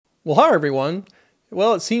Well, hi everyone.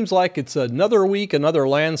 Well, it seems like it's another week, another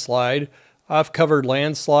landslide. I've covered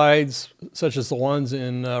landslides such as the ones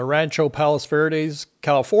in Rancho Palos Verdes,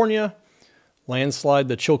 California, landslide,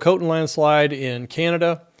 the Chilcotin landslide in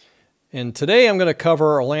Canada. And today I'm going to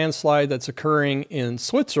cover a landslide that's occurring in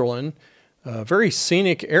Switzerland, a very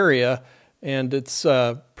scenic area, and it's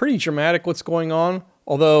pretty dramatic what's going on,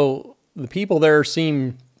 although the people there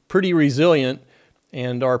seem pretty resilient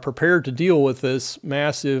and are prepared to deal with this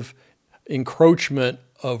massive encroachment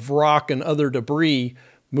of rock and other debris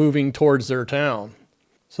moving towards their town.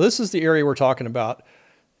 So this is the area we're talking about.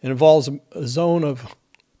 It involves a zone of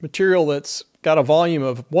material that's got a volume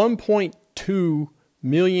of 1.2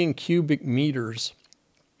 million cubic meters,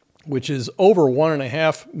 which is over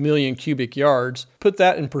 1.5 million cubic yards. Put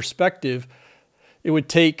that in perspective, it would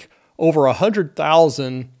take over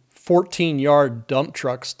 100,000 14-yard dump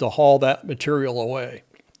trucks to haul that material away.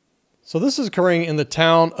 So this is occurring in the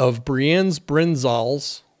town of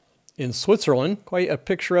Brienz-Brinzauls in Switzerland, quite a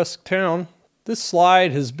picturesque town. This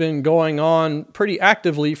slide has been going on pretty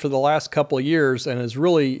actively for the last couple of years and has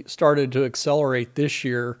really started to accelerate this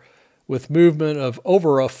year with movement of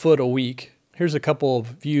over a foot a week. Here's a couple of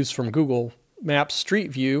views from Google Maps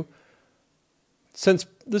Street View. Since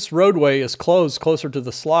this roadway is closed closer to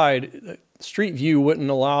the slide, Street View wouldn't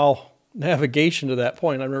allow navigation to that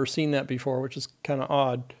point. I've never seen that before, which is kind of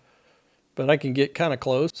odd, but I can get kind of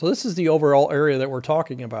close. So this is the overall area that we're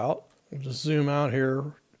talking about. I'll just zoom out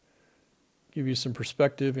here, give you some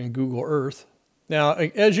perspective in Google Earth. Now,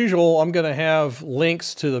 as usual, I'm going to have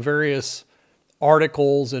links to the various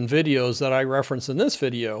articles and videos that I reference in this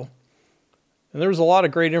video. And there's a lot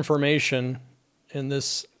of great information in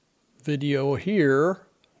this video here,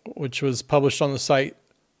 which was published on the site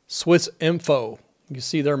SwissInfo. You can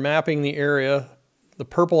see they're mapping the area. The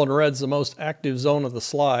purple and red's the most active zone of the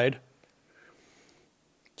slide.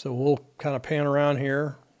 So we'll kind of pan around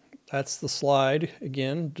here. That's the slide,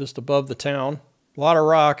 again, just above the town. A lot of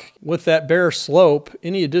rock. With that bare slope,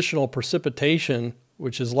 any additional precipitation,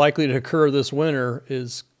 which is likely to occur this winter,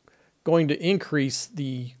 is going to increase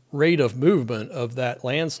the rate of movement of that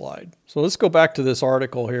landslide. So let's go back to this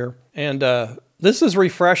article here. And this is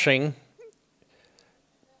refreshing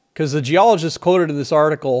because the geologist quoted in this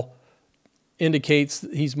article indicates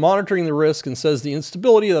that he's monitoring the risk and says the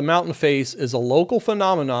instability of the mountain face is a local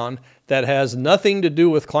phenomenon that has nothing to do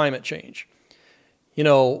with climate change. You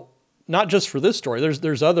know, not just for this story,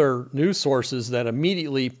 there's other news sources that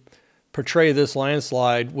immediately portray this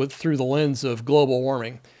landslide through the lens of global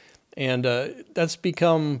warming. And that's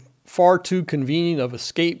become far too convenient of a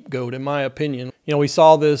scapegoat, in my opinion. You know, we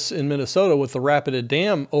saw this in Minnesota with the Rapids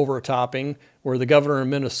Dam overtopping, where the governor of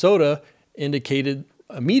Minnesota indicated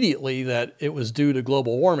immediately that it was due to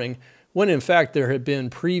global warming, when in fact there had been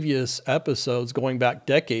previous episodes going back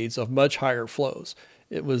decades of much higher flows.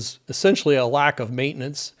 It was essentially a lack of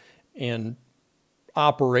maintenance and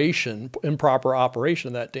improper operation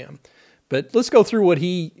of that dam. But let's go through what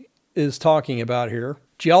he is talking about here.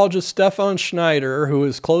 Geologist Stefan Schneider, who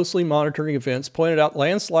is closely monitoring events, pointed out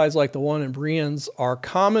landslides like the one in Brienz are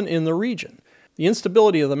common in the region. The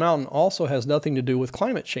instability of the mountain also has nothing to do with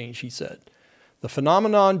climate change, he said. The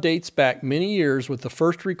phenomenon dates back many years, with the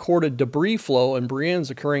first recorded debris flow in Brienz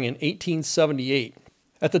occurring in 1878.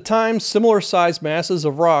 At the time, similar-sized masses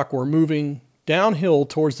of rock were moving downhill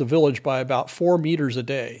towards the village by about 4 meters a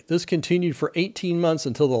day. This continued for 18 months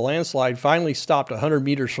until the landslide finally stopped 100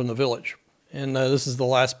 meters from the village. And this is the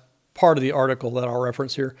last part of the article that I'll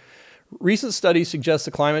reference here. Recent studies suggest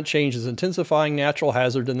that climate change is intensifying natural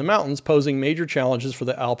hazard in the mountains, posing major challenges for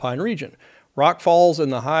the alpine region. Rockfalls in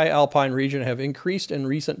the high alpine region have increased in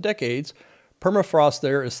recent decades. Permafrost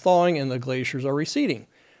there is thawing and the glaciers are receding.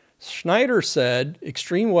 Schneider said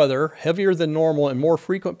extreme weather, heavier than normal, and more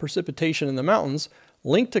frequent precipitation in the mountains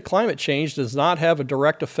linked to climate change does not have a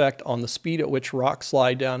direct effect on the speed at which rocks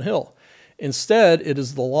slide downhill. Instead, it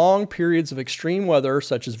is the long periods of extreme weather,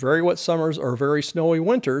 such as very wet summers or very snowy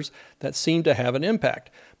winters, that seem to have an impact.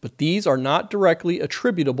 But these are not directly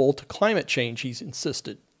attributable to climate change, he's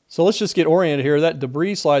insisted. So let's just get oriented here. That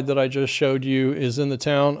debris slide that I just showed you is in the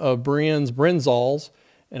town of Brienz-Brinzauls.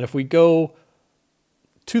 And if we go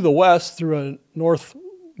to the west through a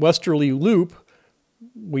northwesterly loop,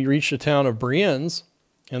 we reach the town of Brienz.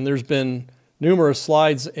 And there's been numerous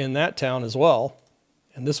slides in that town as well.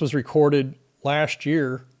 And this was recorded last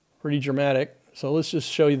year, pretty dramatic. So let's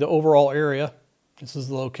just show you the overall area. This is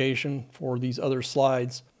the location for these other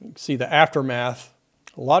slides. You can see the aftermath.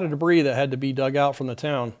 A lot of debris that had to be dug out from the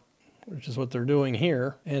town, which is what they're doing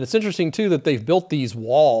here. And it's interesting too that they've built these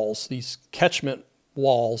walls, these catchment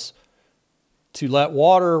walls, to let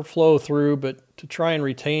water flow through, but to try and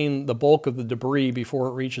retain the bulk of the debris before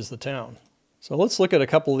it reaches the town. So let's look at a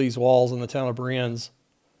couple of these walls in the town of Brienz.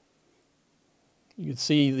 You can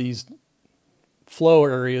see these flow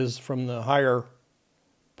areas from the higher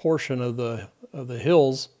portion of the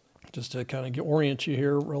hills, just to kind of orient you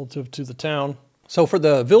here relative to the town. So for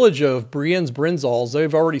the village of Brienz-Brinzauls,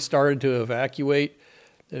 they've already started to evacuate.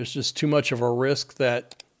 There's just too much of a risk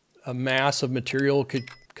that a mass of material could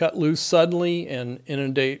cut loose suddenly and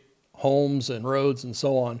inundate homes and roads and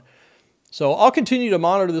so on. So I'll continue to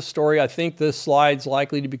monitor this story. I think this slide's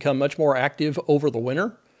likely to become much more active over the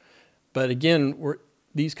winter. But again,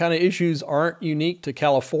 these kind of issues aren't unique to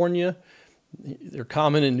California. They're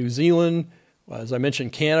common in New Zealand, as I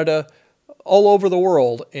mentioned, Canada, all over the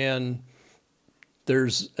world. And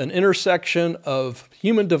there's an intersection of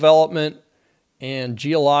human development and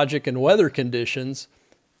geologic and weather conditions.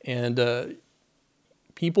 And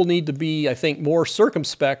people need to be, I think, more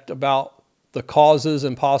circumspect about the causes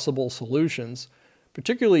and possible solutions,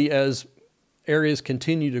 particularly as areas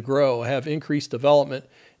continue to grow, have increased development.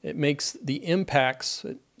 It makes the impacts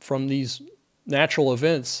from these natural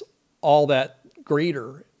events all that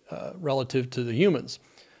greater relative to the humans.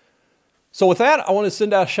 So with that, I want to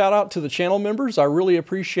send out a shout out to the channel members. I really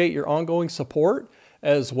appreciate your ongoing support,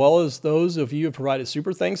 as well as those of you who have provided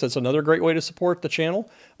super thanks. That's another great way to support the channel.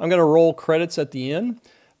 I'm going to roll credits at the end.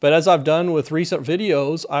 But as I've done with recent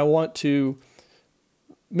videos, I want to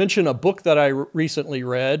mention a book that I recently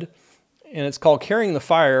read, and it's called Carrying the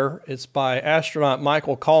Fire. It's by astronaut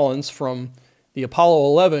Michael Collins from the Apollo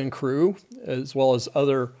 11 crew, as well as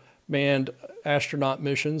other manned astronaut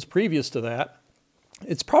missions previous to that.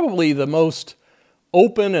 It's probably the most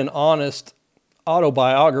open and honest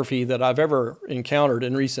autobiography that I've ever encountered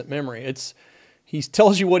in recent memory. He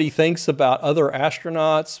tells you what he thinks about other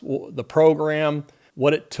astronauts, the program,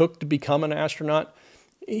 what it took to become an astronaut.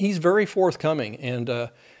 He's very forthcoming, and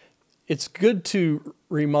it's good to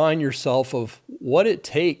remind yourself of what it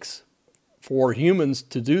takes for humans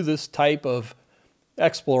to do this type of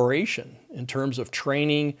exploration in terms of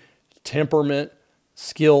training, temperament,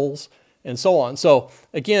 skills, and so on. So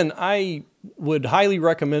again, I would highly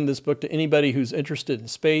recommend this book to anybody who's interested in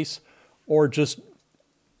space, or just,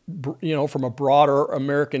 from a broader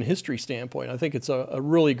American history standpoint. I think it's a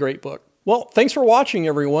really great book. Well, thanks for watching,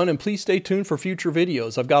 everyone, and please stay tuned for future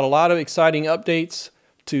videos. I've got a lot of exciting updates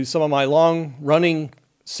to some of my long-running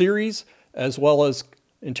series, as well as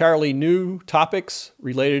entirely new topics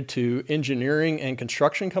related to engineering and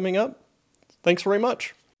construction coming up. Thanks very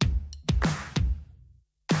much.